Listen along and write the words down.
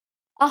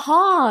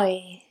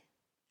Ahoy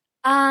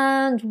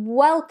and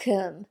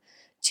welcome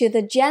to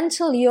the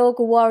Gentle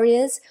Yoga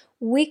Warriors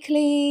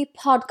weekly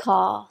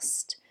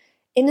podcast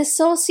in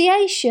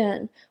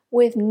association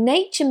with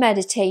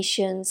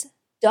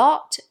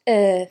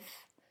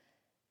naturemeditations.earth.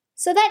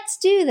 So let's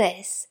do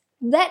this.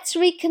 Let's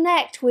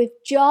reconnect with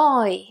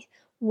joy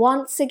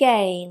once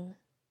again.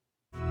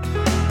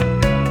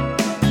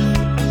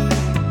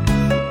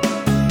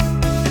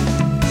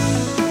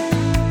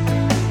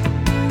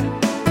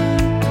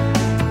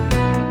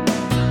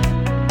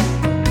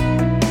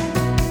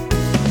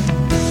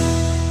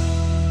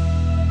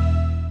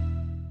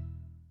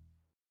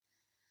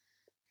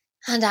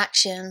 And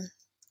action.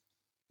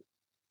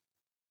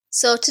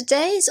 So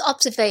today's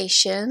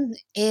observation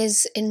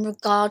is in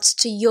regards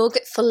to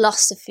yogic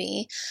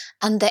philosophy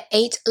and the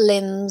 8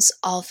 limbs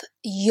of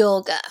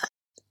yoga.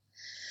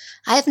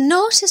 I have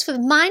noticed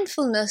with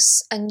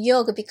mindfulness and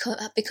yoga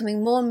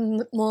becoming more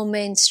and more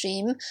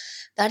mainstream,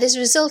 that has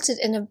resulted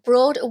in a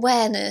broad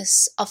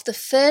awareness of the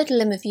 3rd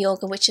limb of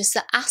yoga, which is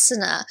the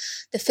asana,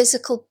 the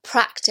physical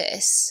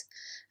practice.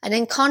 And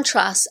in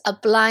contrast, a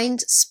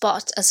blind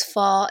spot as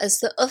far as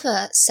the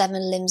other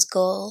 7 limbs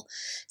go.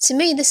 To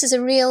me, this is a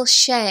real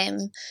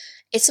shame.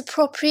 It's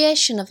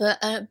appropriation of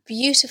a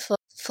beautiful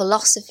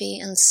philosophy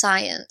and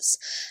science.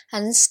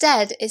 And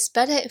instead, it's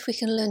better if we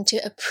can learn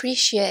to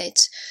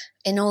appreciate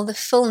in all the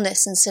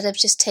fullness instead of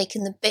just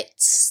taking the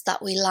bits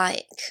that we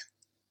like.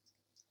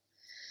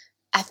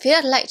 I feel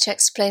I'd like to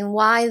explain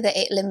why the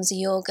 8 limbs of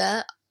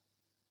yoga,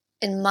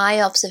 in my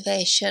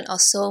observation, are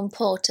so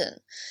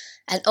important.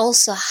 And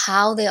also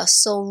how they are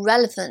so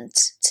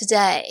relevant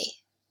today.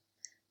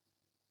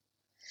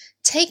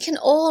 Taking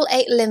all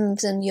 8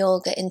 limbs in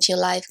yoga into your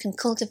life can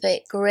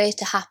cultivate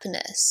greater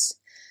happiness.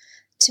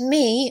 To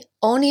me,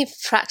 only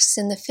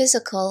practicing the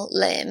physical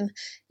limb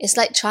is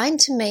like trying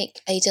to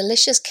make a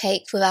delicious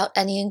cake with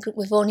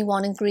only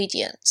one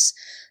ingredient.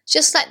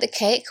 Just like the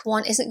cake,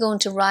 one isn't going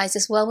to rise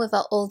as well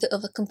without all the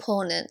other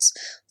components.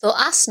 Though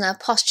asana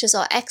postures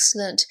are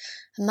excellent,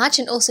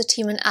 imagine also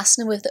teaming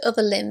asana with the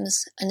other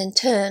limbs and in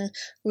turn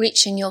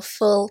reaching your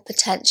full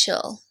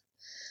potential.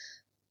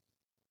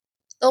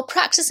 Though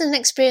practice and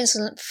experience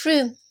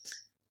through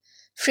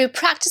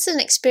practice and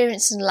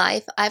experience in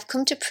life, I've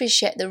come to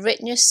appreciate the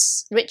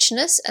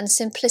richness and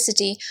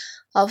simplicity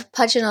of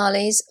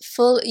Patanjali's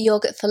full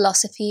yogic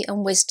philosophy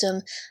and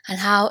wisdom and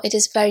how it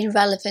is very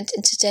relevant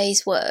in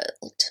today's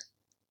world.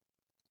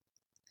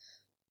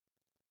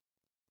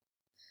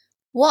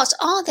 What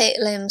are the 8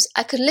 limbs?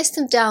 I could list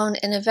them down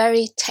in a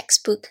very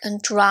textbook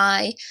and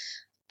dry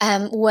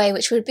way,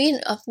 which would be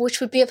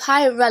of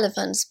higher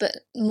relevance, but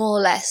more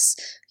or less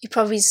you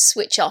probably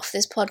switch off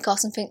this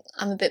podcast and think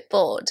I'm a bit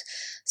bored.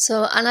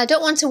 And I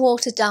don't want to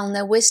water down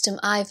their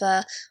wisdom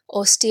either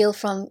or steal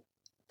from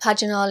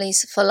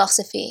Patanjali's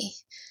philosophy.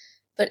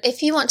 But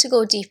if you want to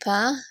go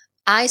deeper,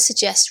 I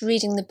suggest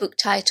reading the book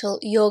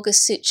titled Yoga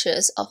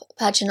Sutras of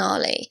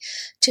Patanjali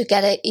to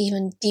get an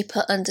even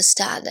deeper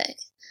understanding.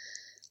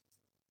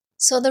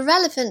 So the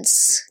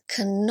relevance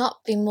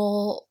cannot be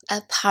more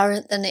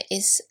apparent than it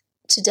is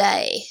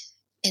today,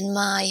 in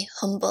my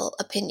humble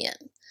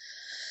opinion.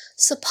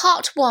 So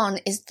part 1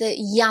 is the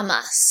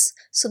yamas.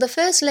 So the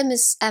first limb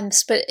is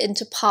split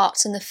into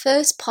parts, and the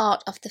first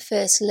part of the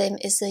first limb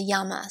is the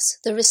yamas,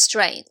 the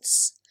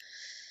restraints.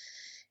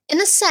 In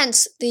a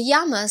sense, the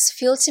yamas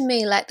feel to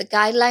me like the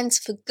guidelines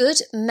for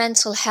good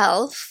mental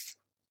health,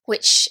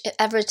 which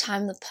every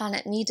time the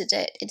planet needed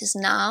it, it is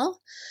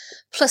now.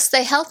 Plus,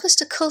 they help us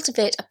to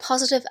cultivate a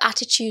positive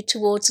attitude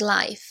towards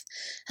life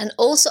and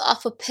also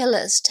offer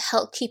pillars to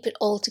help keep it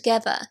all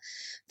together.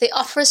 They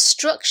offer a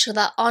structure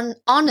that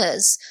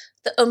honours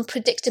the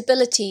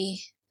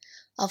unpredictability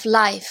of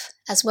life,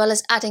 as well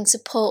as adding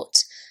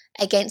support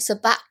against the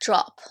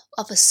backdrop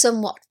of a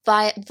somewhat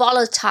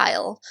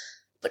volatile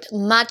but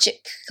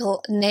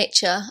magical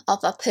nature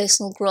of our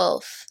personal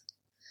growth.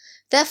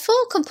 There are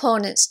 4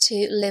 components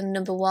to limb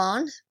number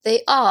 1.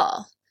 They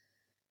are: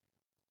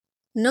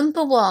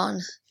 number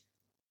 1,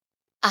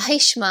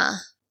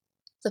 ahimsa,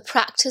 the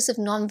practice of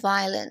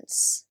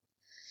non-violence.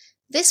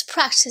 This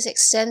practice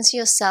extends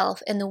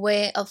yourself in the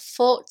way of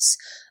thoughts,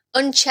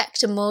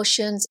 unchecked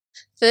emotions,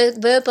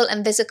 verbal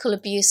and physical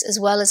abuse, as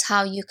well as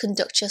how you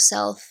conduct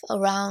yourself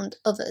around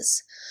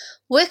others.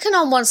 Working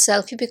on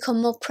oneself, you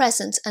become more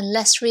present and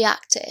less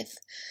reactive.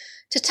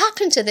 To tap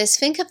into this,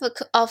 think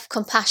of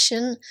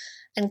compassion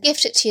and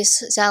gift it to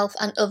yourself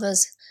and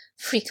others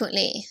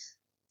frequently.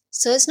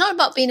 So it's not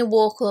about being a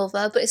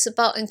walkover, but it's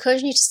about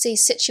encouraging you to see a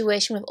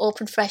situation with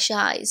open, fresh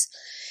eyes.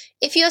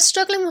 If you're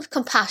struggling with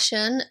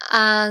compassion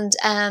and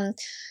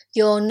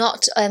you're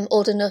not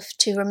old enough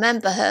to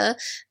remember her,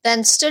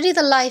 then study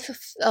the life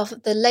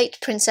of the late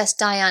Princess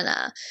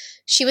Diana.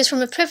 She was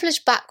from a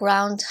privileged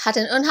background, had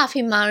an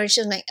unhappy marriage,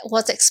 and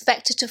was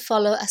expected to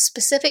follow a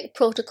specific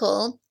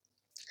protocol,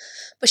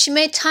 but she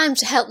made time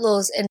to help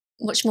those in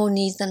much more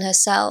need than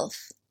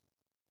herself.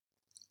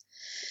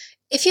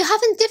 If you're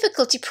having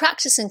difficulty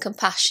practicing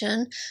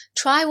compassion,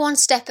 try one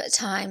step at a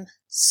time.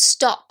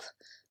 Stop,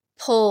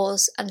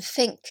 pause, and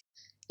think.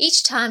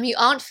 Each time you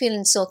aren't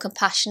feeling so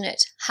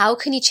compassionate, how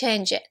can you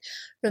change it?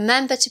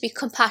 Remember to be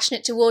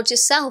compassionate towards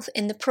yourself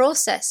in the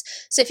process.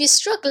 So if you're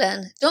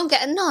struggling, don't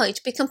get annoyed.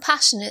 Be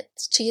compassionate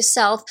to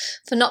yourself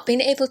for not being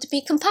able to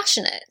be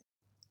compassionate.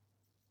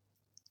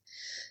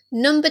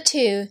 Number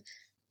 2,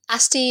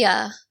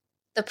 asteya,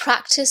 the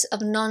practice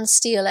of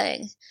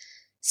non-stealing.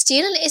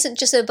 Stealing isn't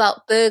just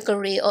about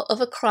burglary or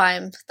other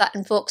crime that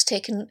invokes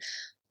taking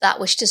that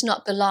which does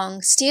not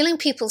belong. Stealing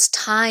people's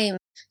time,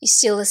 you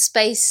steal the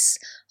space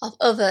of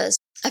others.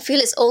 I feel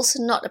it's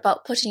also not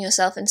about putting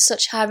yourself in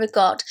such high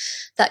regard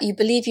that you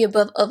believe you're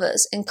above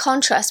others. In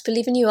contrast,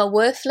 believing you are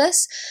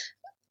worthless,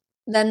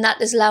 then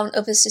that is allowing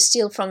others to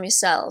steal from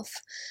yourself.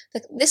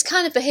 This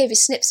kind of behaviour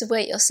snips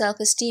away at your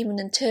self-esteem and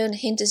in turn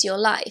hinders your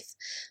life.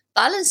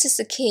 Balance is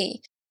the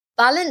key.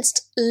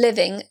 Balanced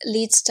living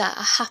leads to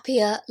a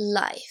happier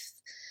life.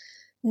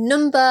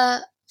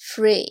 Number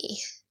 3,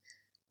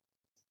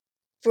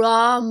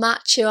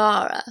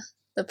 brahmacharya,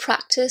 the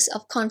practice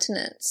of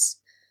continence.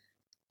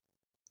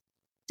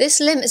 This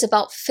limb is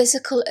about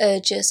physical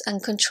urges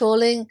and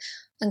control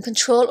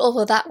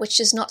over that which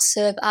does not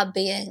serve our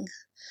being.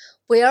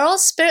 We are all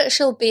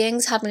spiritual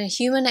beings having a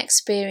human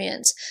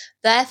experience.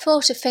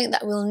 Therefore, to think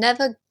that we'll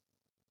never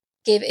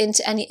give in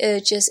to any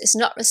urges is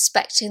not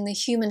respecting the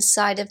human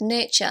side of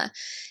nature.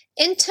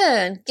 In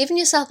turn, giving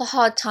yourself a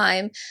hard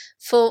time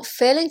for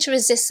failing to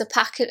resist a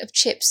packet of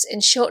chips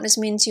in shortness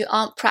means you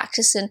aren't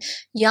practicing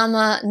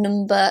yama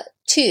number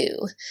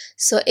 2.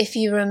 So if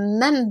you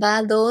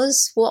remember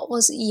those, what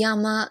was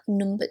yama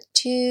number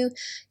 2?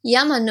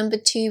 Yama number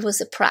 2 was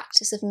the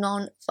practice of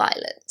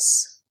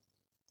non-violence.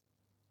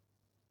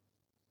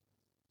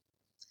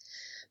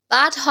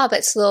 Bad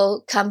habits,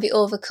 though, can be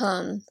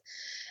overcome.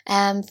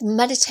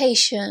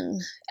 Meditation,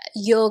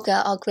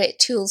 yoga are great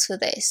tools for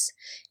this.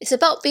 It's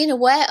about being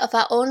aware of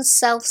our own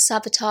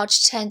self-sabotage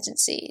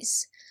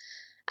tendencies.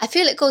 I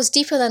feel it goes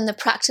deeper than the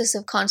practice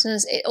of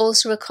continence. It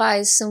also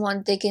requires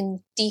someone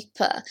digging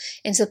deeper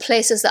into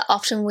places that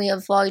often we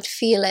avoid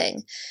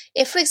feeling.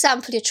 If, for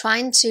example, you're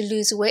trying to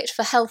lose weight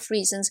for health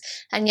reasons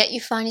and yet you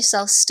find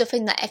yourself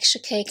stuffing that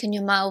extra cake in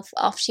your mouth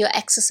after your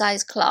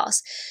exercise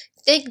class,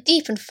 dig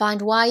deep and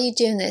find why you're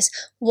doing this.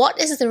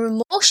 What is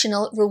the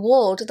emotional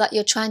reward that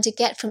you're trying to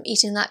get from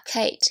eating that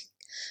cake?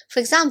 For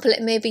example,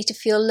 it may be to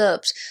feel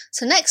loved.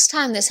 So next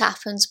time this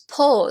happens,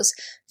 pause.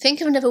 Think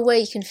of another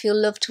way you can feel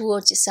love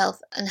towards yourself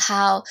and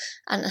have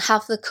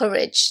the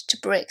courage to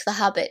break the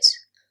habit.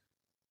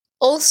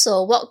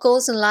 Also, what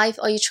goals in life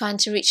are you trying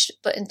to reach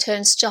but in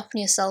turn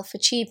stopping yourself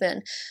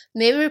achieving?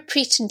 Maybe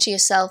repeating to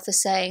yourself the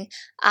saying,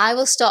 I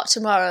will start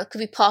tomorrow, could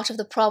be part of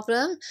the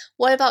problem.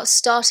 What about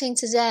starting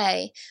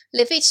today?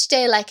 Live each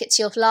day like it's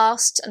your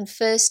last and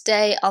first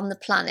day on the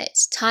planet.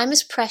 Time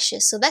is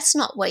precious, so let's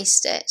not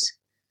waste it.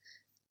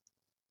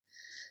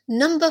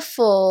 Number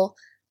 4,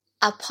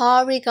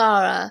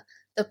 aparigara,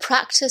 the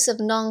practice of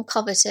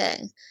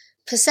non-coveting.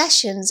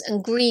 Possessions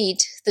and greed,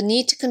 the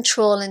need to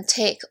control and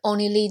take,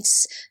 only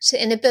leads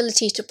to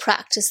inability to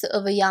practice the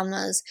other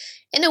yamas.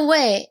 In a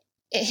way,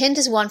 it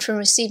hinders one from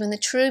receiving the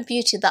true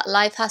beauty that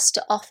life has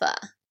to offer.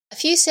 A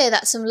few say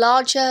that some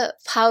larger,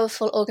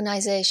 powerful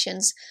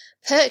organizations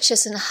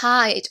purchase and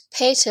hide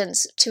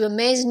patents to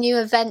amazing new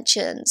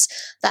inventions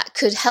that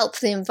could help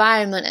the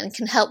environment and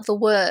can help the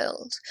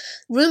world.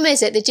 Rumour is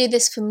that they do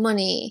this for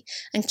money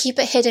and keep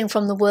it hidden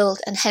from the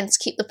world and hence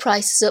keep the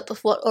prices up of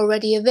what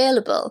already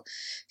available.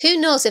 Who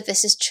knows if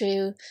this is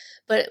true,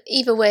 but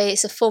either way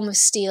it's a form of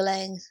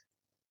stealing.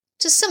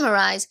 To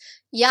summarise,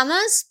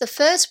 yamas, the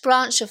first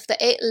branch of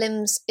the 8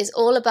 limbs, is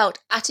all about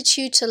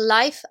attitude to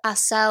life,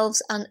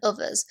 ourselves and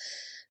others.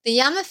 The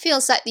yama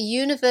feels like the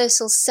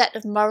universal set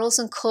of morals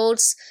and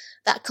codes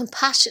that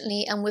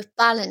compassionately and with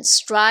balance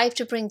strive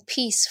to bring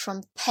peace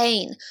from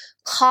pain,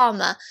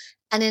 karma,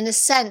 and in a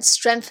sense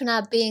strengthen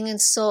our being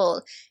and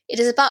soul. It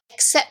is about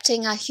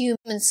accepting our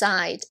human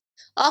side.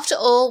 After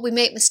all, we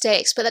make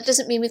mistakes, but that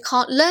doesn't mean we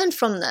can't learn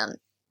from them.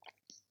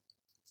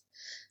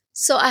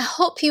 So I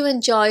hope you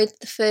enjoyed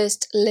the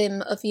first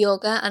limb of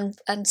yoga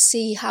and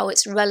see how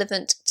it's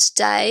relevant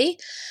today.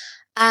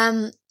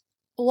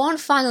 One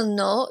final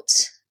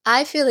note.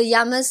 I feel the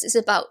yamas is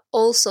about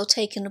also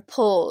taking a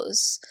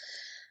pause.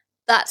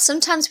 That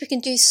sometimes we can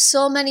do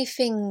so many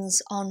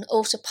things on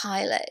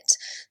autopilot.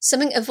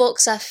 Something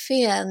evokes our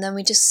fear and then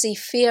we just see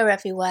fear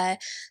everywhere.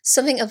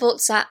 Something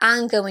evokes our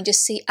anger and we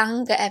just see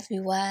anger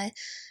everywhere.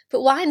 But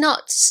why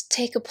not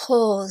take a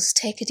pause,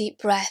 take a deep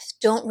breath,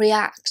 don't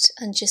react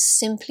and just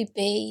simply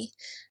be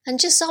and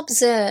just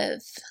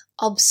observe.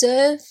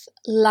 Observe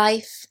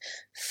life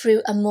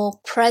through a more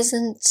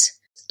present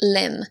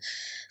limb.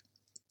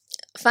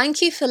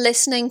 Thank you for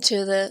listening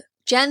to the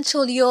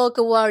Gentle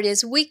Yoga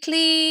Warriors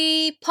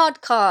weekly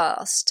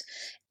podcast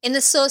in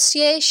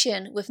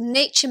association with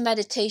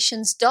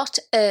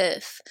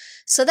naturemeditations.earth.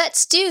 So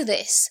let's do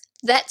this.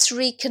 Let's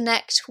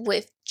reconnect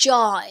with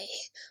joy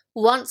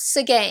once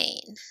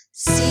again.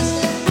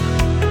 Season